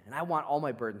burden, and I want all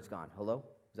my burdens gone. Hello?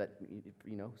 Is that,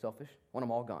 selfish? I want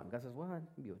them all gone. God says, well,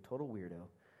 I'd be a total weirdo.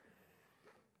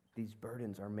 These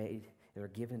burdens are made, they're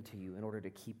given to you in order to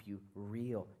keep you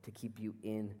real, to keep you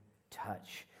in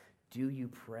touch. Do you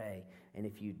pray? And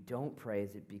if you don't pray,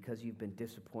 is it because you've been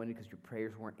disappointed because your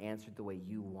prayers weren't answered the way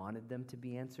you wanted them to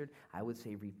be answered? I would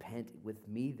say repent with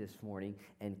me this morning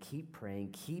and keep praying,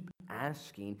 keep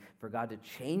asking for God to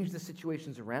change the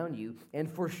situations around you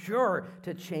and for sure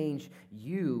to change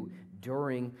you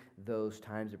during those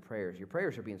times of prayers. Your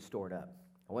prayers are being stored up.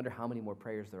 I wonder how many more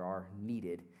prayers there are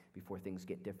needed before things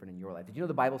get different in your life. Did you know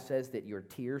the Bible says that your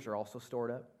tears are also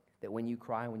stored up? That when you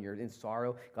cry, when you're in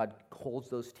sorrow, God holds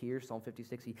those tears. Psalm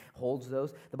 56, he holds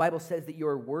those. The Bible says that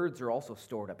your words are also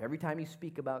stored up. Every time you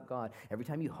speak about God, every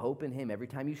time you hope in him, every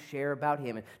time you share about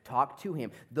him and talk to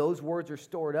him, those words are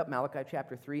stored up. Malachi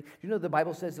chapter 3. You know the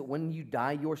Bible says that when you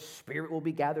die, your spirit will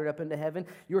be gathered up into heaven.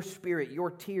 Your spirit, your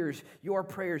tears, your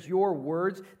prayers, your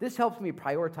words. This helps me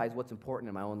prioritize what's important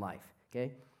in my own life,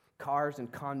 okay? Cars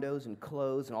and condos and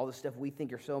clothes and all the stuff we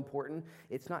think are so important,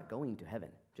 it's not going to heaven,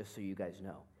 just so you guys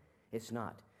know. It's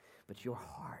not. But your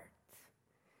heart,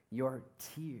 your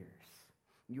tears,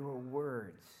 your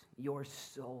words, your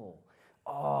soul,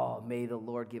 oh, may the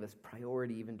Lord give us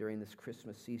priority even during this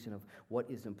Christmas season of what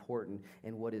is important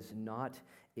and what is not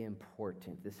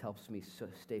important. This helps me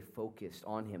stay focused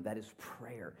on him. That is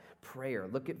prayer. Prayer.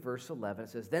 Look at verse 11. It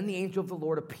says, then the angel of the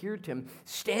Lord appeared to him,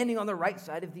 standing on the right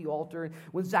side of the altar. And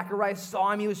when Zacharias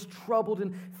saw him, he was troubled,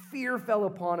 and fear fell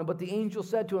upon him. But the angel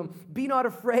said to him, be not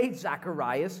afraid,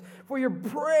 Zacharias, for your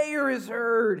prayer is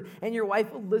heard, and your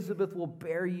wife Elizabeth will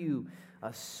bear you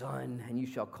a son, and you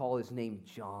shall call his name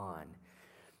John.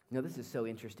 Now, this is so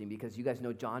interesting because you guys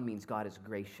know John means God is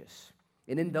gracious.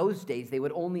 And in those days, they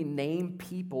would only name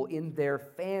people in their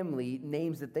family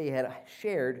names that they had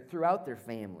shared throughout their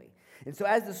family. And so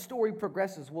as the story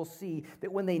progresses, we'll see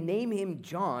that when they name him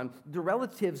John, the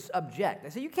relatives object. They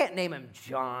say, you can't name him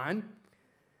John.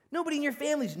 Nobody in your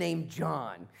family's named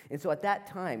John. And so at that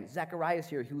time, Zacharias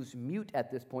here, who's mute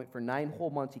at this point for 9 whole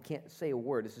months, he can't say a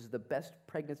word. This is the best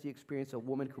pregnancy experience a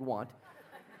woman could want.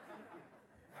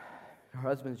 Her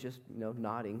husband's just,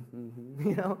 nodding,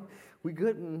 we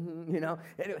good,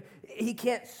 Anyway, he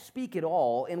can't speak at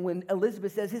all, and when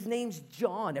Elizabeth says his name's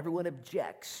John, everyone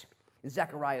objects. And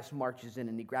Zacharias marches in,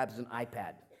 and he grabs an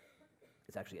iPad.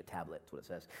 It's actually a tablet, that's what it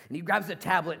says. And he grabs a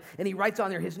tablet, and he writes on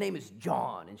there, his name is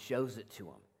John, and shows it to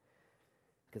him.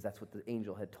 Because that's what the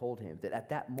angel had told him, that at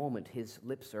that moment, his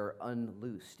lips are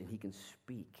unloosed, and he can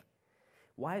speak.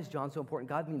 Why is John so important?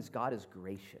 God means God is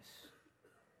gracious.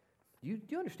 Do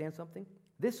you understand something?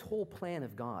 This whole plan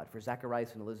of God for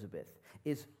Zacharias and Elizabeth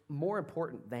is more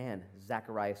important than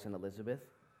Zacharias and Elizabeth.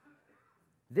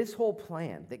 This whole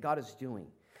plan that God is doing,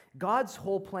 God's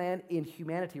whole plan in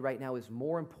humanity right now is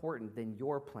more important than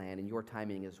your plan and your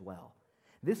timing as well.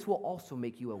 This will also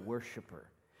make you a worshiper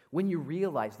when you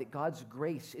realize that God's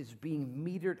grace is being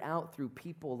metered out through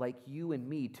people like you and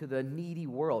me to the needy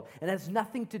world. And it has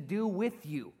nothing to do with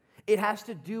you. It has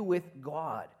to do with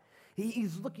God.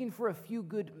 He's looking for a few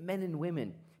good men and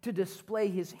women to display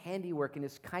his handiwork and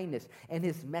his kindness and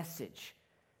his message.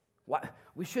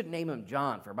 We should name him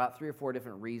John for about 3 or 4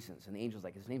 different reasons. And the angel's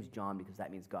like, his name's John because that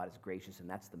means God is gracious, and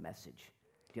that's the message.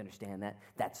 Do you understand that?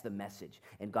 That's the message.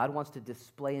 And God wants to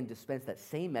display and dispense that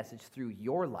same message through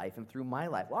your life and through my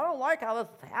life. Well, I don't like how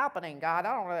this is happening, God.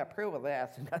 I don't really approve of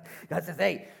this. And God says,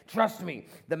 hey, trust me.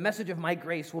 The message of my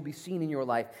grace will be seen in your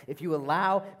life if you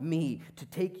allow me to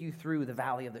take you through the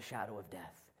valley of the shadow of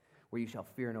death. where you shall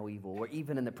fear no evil, where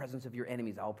even in the presence of your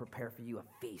enemies I will prepare for you a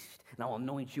feast, and I will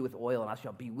anoint you with oil, and I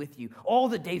shall be with you all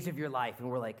the days of your life. And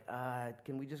we're like,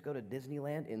 can we just go to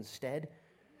Disneyland instead?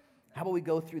 How about we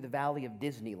go through the valley of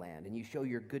Disneyland, and you show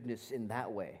your goodness in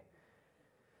that way?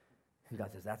 And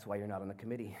God says, that's why you're not on the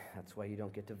committee. That's why you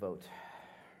don't get to vote.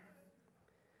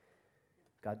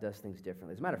 God does things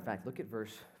differently. As a matter of fact, look at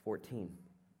verse 14.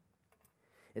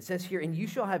 It says here, and you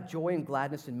shall have joy and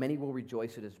gladness, and many will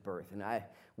rejoice at his birth. And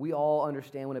we all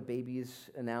understand when a baby is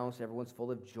announced, everyone's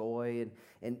full of joy.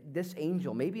 And this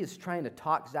angel maybe is trying to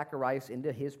talk Zacharias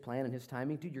into his plan and his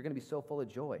timing. Dude, you're going to be so full of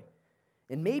joy.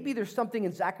 And maybe there's something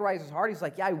in Zacharias' heart. He's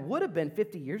like, yeah, I would have been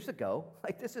 50 years ago.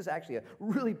 Like, this is actually a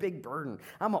really big burden.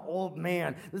 I'm an old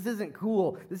man. This isn't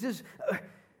cool. This is...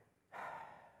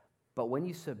 But when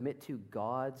you submit to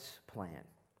God's plan,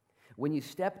 when you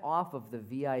step off of the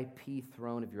VIP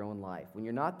throne of your own life, when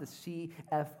you're not the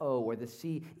CFO or the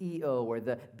CEO or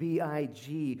the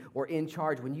BIG or in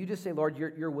charge, when you just say, Lord,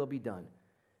 your will be done,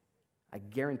 I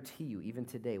guarantee you, even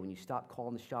today, when you stop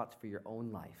calling the shots for your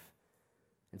own life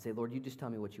and say, Lord, you just tell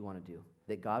me what you want to do,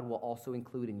 that God will also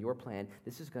include in your plan,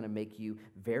 this is going to make you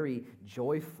very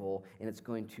joyful, and it's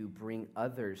going to bring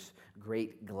others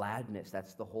great gladness.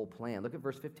 That's the whole plan. Look at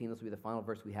verse 15. This will be the final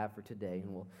verse we have for today,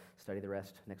 and we'll study the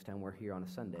rest next time we're here on a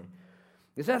Sunday.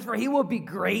 It says, for he will be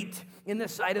great in the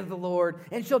sight of the Lord,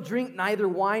 and shall drink neither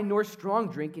wine nor strong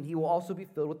drink, and he will also be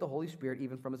filled with the Holy Spirit,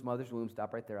 even from his mother's womb.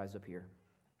 Stop right there, eyes up here.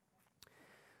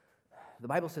 The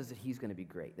Bible says that he's going to be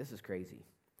great. This is crazy.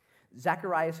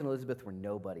 Zacharias and Elizabeth were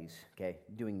nobodies, okay,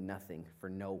 doing nothing for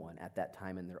no one at that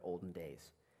time in their olden days.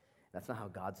 That's not how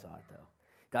God saw it, though.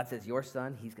 God says, your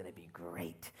son, he's going to be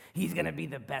great. He's going to be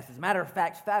the best. As a matter of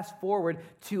fact, fast forward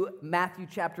to Matthew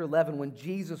chapter 11 when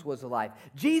Jesus was alive.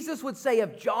 Jesus would say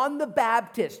of John the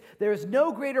Baptist, there is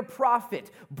no greater prophet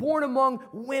born among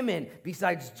women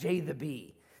besides J the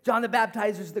Bee. John the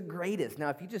Baptizer is the greatest. Now,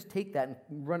 if you just take that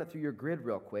and run it through your grid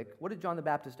real quick, what did John the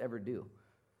Baptist ever do?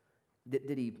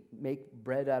 Did he make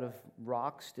bread out of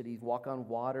rocks? Did he walk on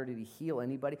water? Did he heal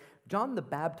anybody? John the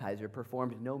Baptizer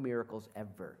performed no miracles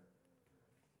ever.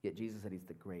 Yet Jesus said he's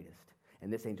the greatest.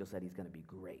 And this angel said he's going to be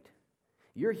great.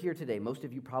 You're here today. Most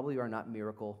of you probably are not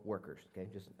miracle workers. Okay,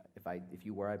 just if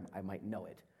you were, I might know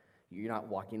it. You're not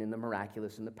walking in the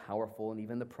miraculous and the powerful and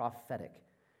even the prophetic.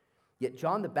 Yet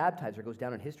John the Baptizer goes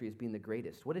down in history as being the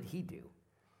greatest. What did he do?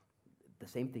 The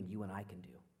same thing you and I can do.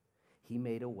 He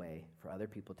made a way for other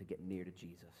people to get near to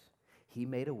Jesus. He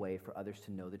made a way for others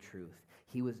to know the truth.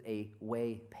 He was a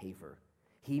way paver.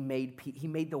 He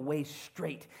made the way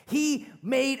straight. He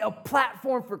made a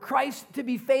platform for Christ to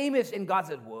be famous. And God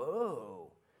said,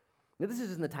 whoa. Now, this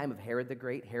is in the time of Herod the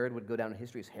Great. Herod would go down in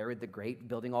history as Herod the Great,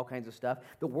 building all kinds of stuff.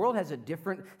 The world has a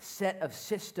different set of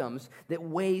systems that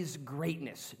weighs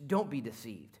greatness. Don't be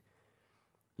deceived.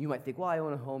 You might think, well, I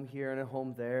own a home here and a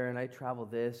home there, and I travel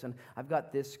this, and I've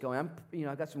got this going.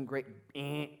 I've got some great.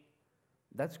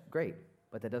 That's great,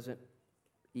 but that doesn't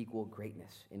equal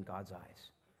greatness in God's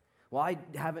eyes. Well, I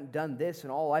haven't done this,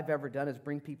 and all I've ever done is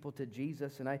bring people to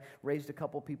Jesus, and I raised a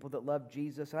couple people that love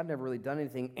Jesus, and I've never really done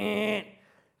anything.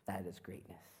 That is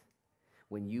greatness.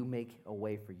 When you make a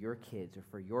way for your kids or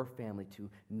for your family to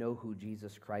know who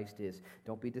Jesus Christ is,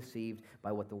 don't be deceived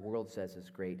by what the world says is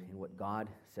great and what God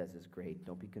says is great.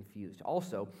 Don't be confused.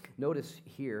 Also, notice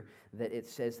here that it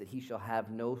says that he shall have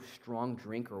no strong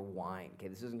drink or wine. Okay,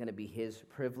 this isn't going to be his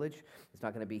privilege. It's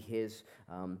not going to be his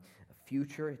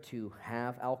future to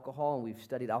have alcohol, and we've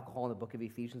studied alcohol in the book of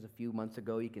Ephesians a few months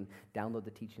ago. You can download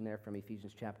the teaching there from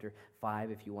Ephesians chapter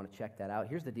 5 if you want to check that out.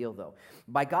 Here's the deal, though.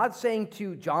 By God saying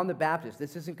to John the Baptist,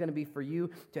 this isn't going to be for you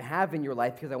to have in your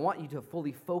life because I want you to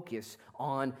fully focus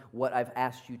on what I've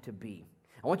asked you to be.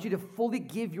 I want you to fully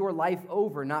give your life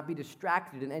over, not be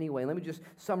distracted in any way. Let me just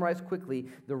summarize quickly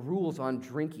the rules on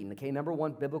drinking. Okay, number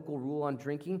one, biblical rule on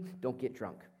drinking, don't get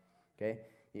drunk. Okay?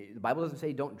 The Bible doesn't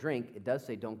say don't drink. It does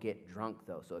say don't get drunk,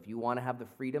 though. So if you want to have the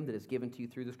freedom that is given to you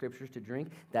through the Scriptures to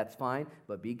drink, that's fine.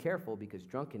 But be careful because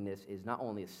drunkenness is not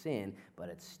only a sin, but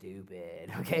it's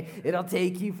stupid, okay? It'll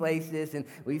take you places, and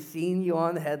we've seen you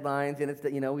on the headlines, and it's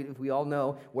we all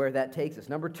know where that takes us.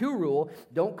 Number two rule,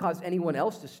 don't cause anyone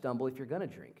else to stumble if you're going to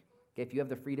drink. Okay, if you have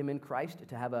the freedom in Christ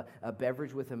to have a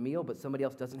beverage with a meal, but somebody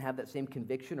else doesn't have that same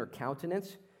conviction or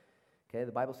countenance, okay,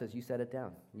 the Bible says you set it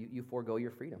down. You forego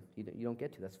your freedom. You don't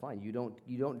get to. That's fine. You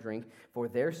don't drink for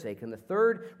their sake. And the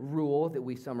third rule that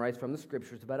we summarize from the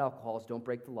Scriptures about alcohol is don't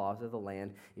break the laws of the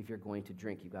land if you're going to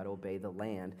drink. You've got to obey the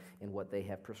land in what they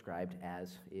have prescribed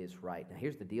as is right. Now,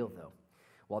 here's the deal, though.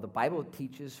 While the Bible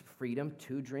teaches freedom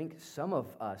to drink, some of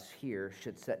us here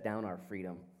should set down our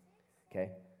freedom,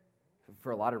 okay,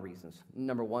 for a lot of reasons.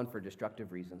 Number one, for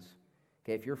destructive reasons.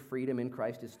 Okay, if your freedom in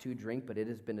Christ is to drink, but it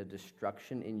has been a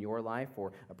destruction in your life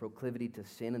or a proclivity to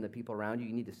sin in the people around you,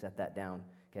 you need to set that down.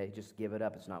 Okay, just give it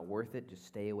up. It's not worth it. Just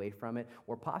stay away from it.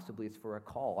 Or possibly it's for a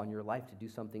call on your life to do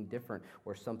something different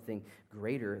or something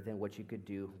greater than what you could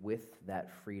do with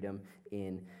that freedom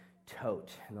in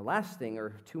tote. And the last thing,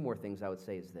 or two more things I would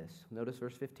say, is this. Notice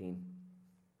verse 15.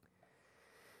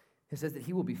 It says that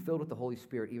he will be filled with the Holy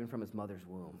Spirit even from his mother's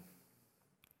womb.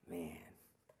 Man,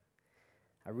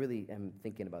 I really am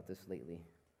thinking about this lately.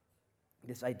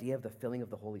 This idea of the filling of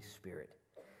the Holy Spirit.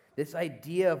 This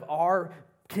idea of our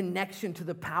connection to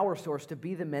the power source to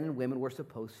be the men and women we're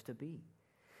supposed to be.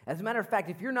 As a matter of fact,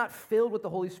 if you're not filled with the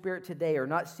Holy Spirit today, or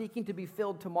not seeking to be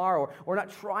filled tomorrow, or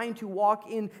not trying to walk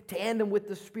in tandem with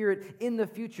the Spirit in the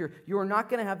future, you're not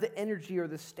going to have the energy or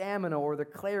the stamina or the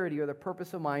clarity or the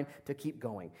purpose of mind to keep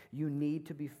going. You need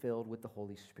to be filled with the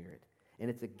Holy Spirit. And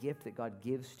it's a gift that God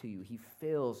gives to you. He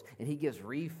fills and he gives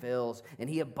refills and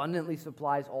he abundantly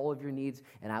supplies all of your needs.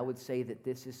 And I would say that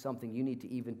this is something you need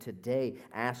to even today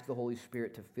ask the Holy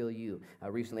Spirit to fill you.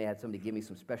 Recently I had somebody give me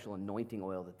some special anointing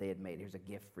oil that they had made. Here's a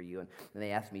gift for you. And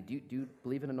they asked me, do you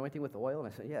believe in anointing with oil?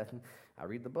 And I said, yeah, I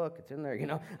read the book. It's in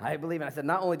there, I believe. And I said,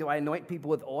 not only do I anoint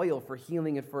people with oil for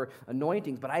healing and for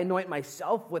anointings, but I anoint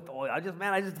myself with oil.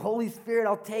 Holy Spirit,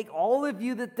 I'll take all of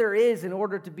you that there is in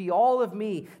order to be all of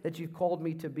me that you've called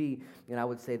me to be. And I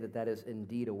would say that that is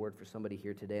indeed a word for somebody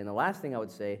here today. And the last thing I would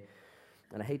say,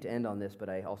 and I hate to end on this, but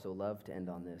I also love to end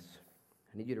on this.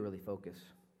 I need you to really focus.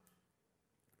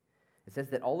 It says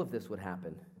that all of this would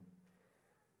happen,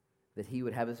 that he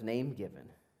would have his name given,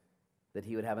 that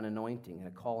he would have an anointing and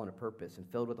a call and a purpose and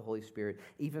filled with the Holy Spirit,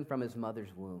 even from his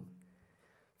mother's womb,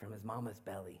 from his mama's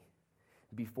belly,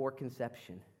 before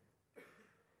conception.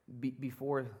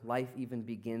 Before life even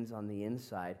begins on the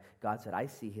inside, God said, I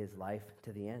see his life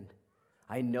to the end.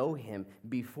 I know him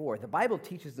before. The Bible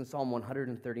teaches in Psalm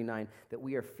 139 that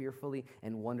we are fearfully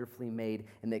and wonderfully made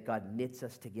and that God knits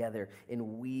us together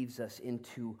and weaves us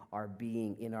into our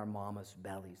being in our mama's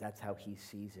bellies. That's how he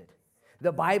sees it.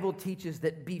 The Bible teaches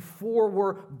that before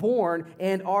we're born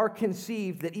and are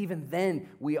conceived, that even then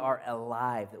we are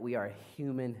alive, that we are a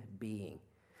human being.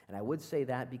 And I would say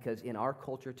that because in our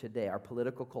culture today, our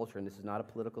political culture, and this is not a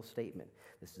political statement,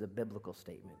 this is a biblical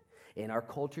statement. In our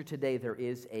culture today, there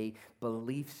is a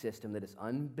belief system that is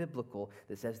unbiblical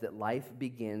that says that life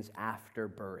begins after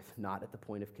birth, not at the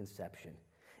point of conception.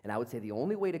 And I would say the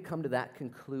only way to come to that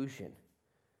conclusion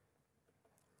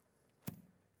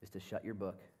is to shut your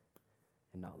book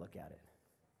and not look at it.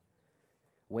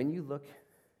 When you look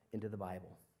into the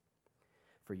Bible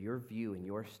for your view and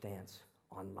your stance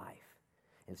on life,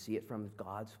 and see it from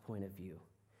God's point of view.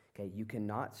 Okay, you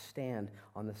cannot stand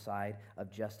on the side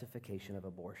of justification of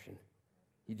abortion.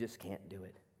 You just can't do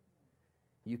it.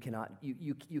 You cannot.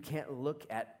 You can't look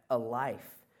at a life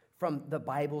from the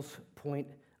Bible's point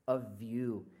of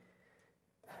view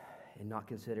and not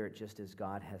consider it just as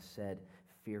God has said,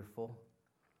 fearful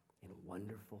and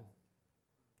wonderful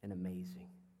and amazing.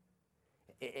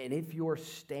 And if your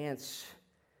stance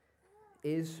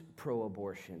is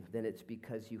pro-abortion, then it's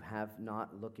because you have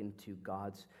not looked into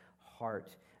God's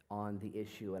heart on the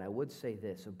issue. And I would say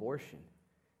this, abortion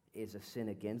is a sin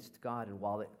against God, and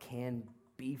while it can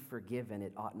be forgiven,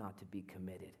 it ought not to be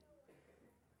committed.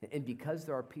 And because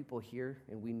there are people here,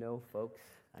 and we know folks,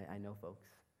 I know folks,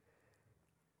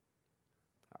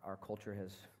 our culture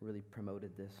has really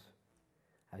promoted this.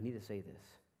 I need to say this.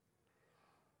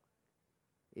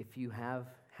 If you have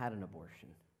had an abortion,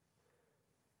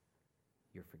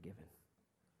 you're forgiven.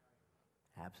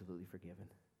 Absolutely forgiven.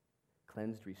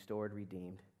 Cleansed, restored,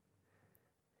 redeemed.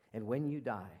 And when you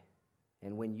die,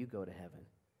 and when you go to heaven,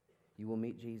 you will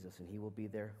meet Jesus, and he will be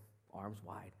there, arms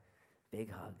wide, big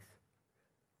hugs,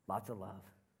 lots of love.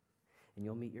 And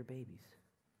you'll meet your babies.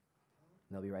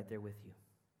 And they'll be right there with you.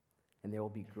 And there will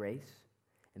be grace,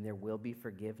 and there will be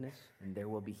forgiveness, and there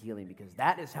will be healing, because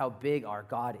that is how big our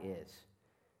God is.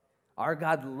 Our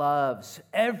God loves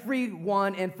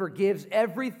everyone and forgives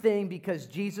everything because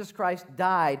Jesus Christ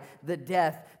died the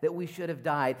death that we should have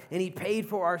died. And he paid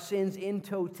for our sins in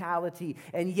totality.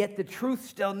 And yet the truth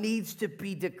still needs to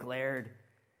be declared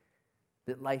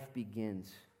that life begins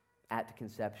at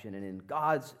conception. And in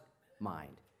God's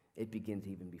mind, it begins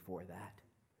even before that.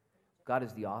 God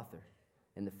is the author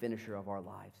and the finisher of our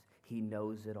lives. He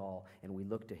knows it all, and we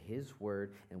look to his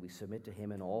word, and we submit to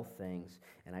him in all things,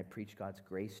 and I preach God's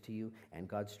grace to you and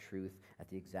God's truth at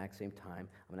the exact same time.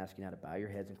 I'm going to ask you now to bow your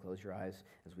heads and close your eyes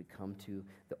as we come to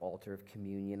the altar of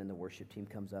communion, and the worship team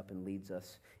comes up and leads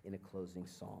us in a closing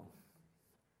song.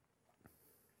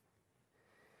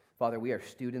 Father, we are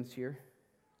students here.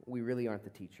 We really aren't the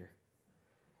teacher.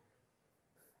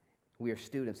 We are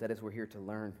students. That is, we're here to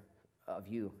learn of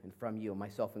you and from you,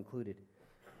 myself included.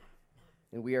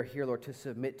 And we are here, Lord, to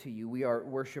submit to you. We are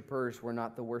worshipers. We're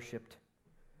not the worshiped.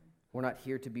 We're not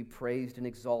here to be praised and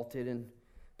exalted and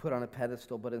put on a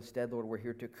pedestal, but instead, Lord, we're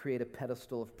here to create a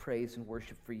pedestal of praise and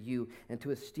worship for you and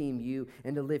to esteem you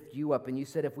and to lift you up. And you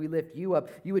said if we lift you up,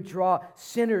 you would draw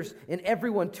sinners and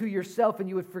everyone to yourself, and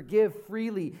you would forgive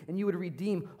freely, and you would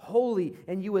redeem wholly,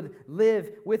 and you would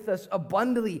live with us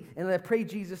abundantly. And I pray,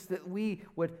 Jesus, that we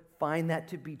would find that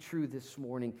to be true this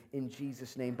morning in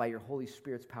Jesus' name by your Holy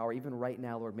Spirit's power. Even right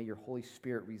now, Lord, may your Holy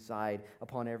Spirit reside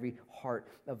upon every heart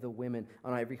of the women,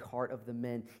 on every heart of the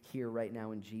men here right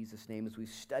now in Jesus' name. As we've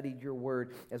studied your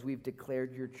word, as we've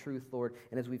declared your truth, Lord,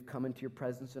 and as we've come into your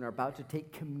presence and are about to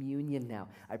take communion now,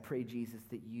 I pray, Jesus,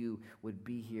 that you would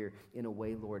be here in a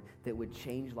way, Lord, that would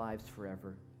change lives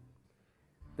forever.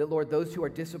 That, Lord, those who are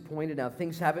disappointed now,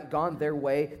 things haven't gone their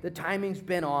way, the timing's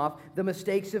been off, the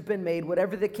mistakes have been made,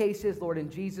 whatever the case is, Lord,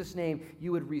 in Jesus' name,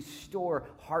 you would restore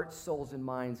hearts, souls, and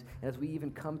minds. And as we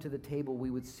even come to the table, we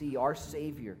would see our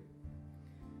Savior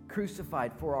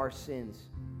crucified for our sins,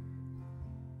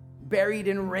 buried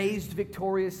and raised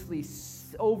victoriously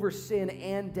over sin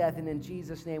and death. And in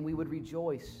Jesus' name, we would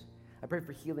rejoice. I pray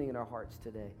for healing in our hearts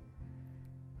today.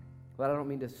 But I don't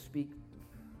mean to speak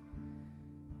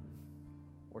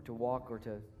or to walk or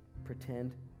to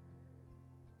pretend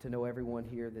to know everyone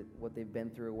here that what they've been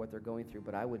through or what they're going through,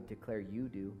 but I would declare you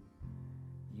do.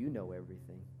 You know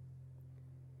everything.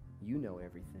 You know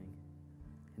everything.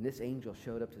 And this angel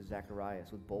showed up to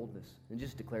Zacharias with boldness and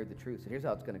just declared the truth. Said, here's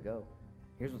how it's going to go.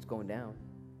 Here's what's going down.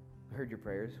 I heard your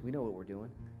prayers. We know what we're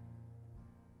doing.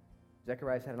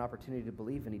 Zacharias had an opportunity to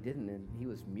believe, and he didn't, and he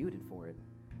was muted for it.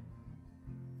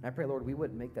 And I pray, Lord, we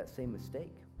wouldn't make that same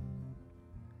mistake.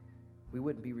 We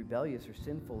wouldn't be rebellious or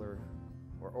sinful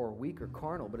or weak or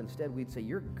carnal, but instead we'd say,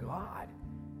 you're God.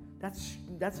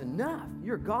 That's enough.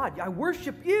 You're God. I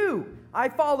worship you. I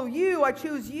follow you. I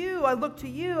choose you. I look to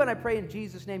you. And I pray in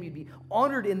Jesus' name you'd be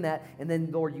honored in that. And then,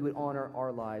 Lord, you would honor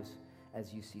our lives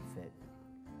as you see fit.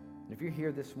 And if you're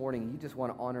here this morning and you just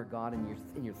want to honor God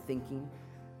in your thinking,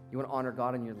 you want to honor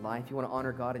God in your life, you want to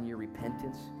honor God in your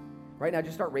repentance, right now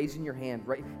just start raising your hand.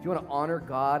 Right? If you want to honor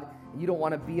God, and you don't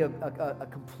want to be a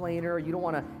complainer, you don't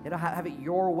want to have it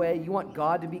your way, you want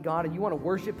God to be God, and you want to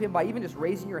worship him by even just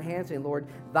raising your hand saying, Lord,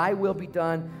 thy will be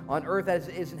done on earth as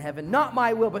it is in heaven. Not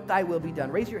my will, but thy will be done.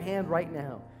 Raise your hand right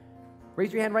now.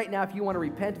 Raise your hand right now if you want to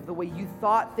repent of the way you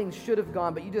thought things should have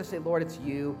gone, but you just say, Lord, it's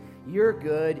you. You're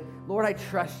good. Lord, I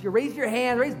trust you. Raise your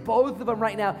hand. Raise both of them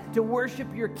right now to worship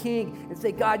your King and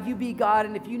say, God, you be God.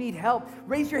 And if you need help,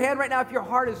 raise your hand right now if your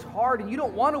heart is hard and you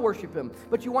don't want to worship him,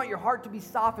 but you want your heart to be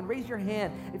softened. Raise your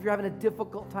hand if you're having a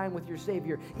difficult time with your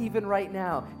Savior. Even right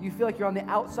now, you feel like you're on the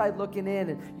outside looking in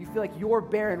and you feel like you're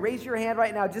barren. Raise your hand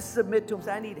right now. Just submit to him.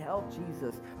 Say, I need help,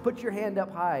 Jesus. Put your hand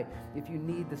up high if you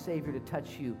need the Savior to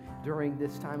touch you during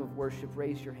this time of worship.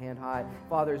 Raise your hand high.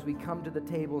 Father, as we come to the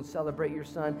table and celebrate your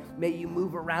Son, may you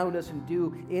move around us and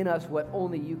do in us what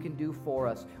only you can do for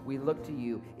us. We look to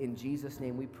you. In Jesus'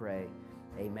 name we pray.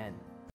 Amen.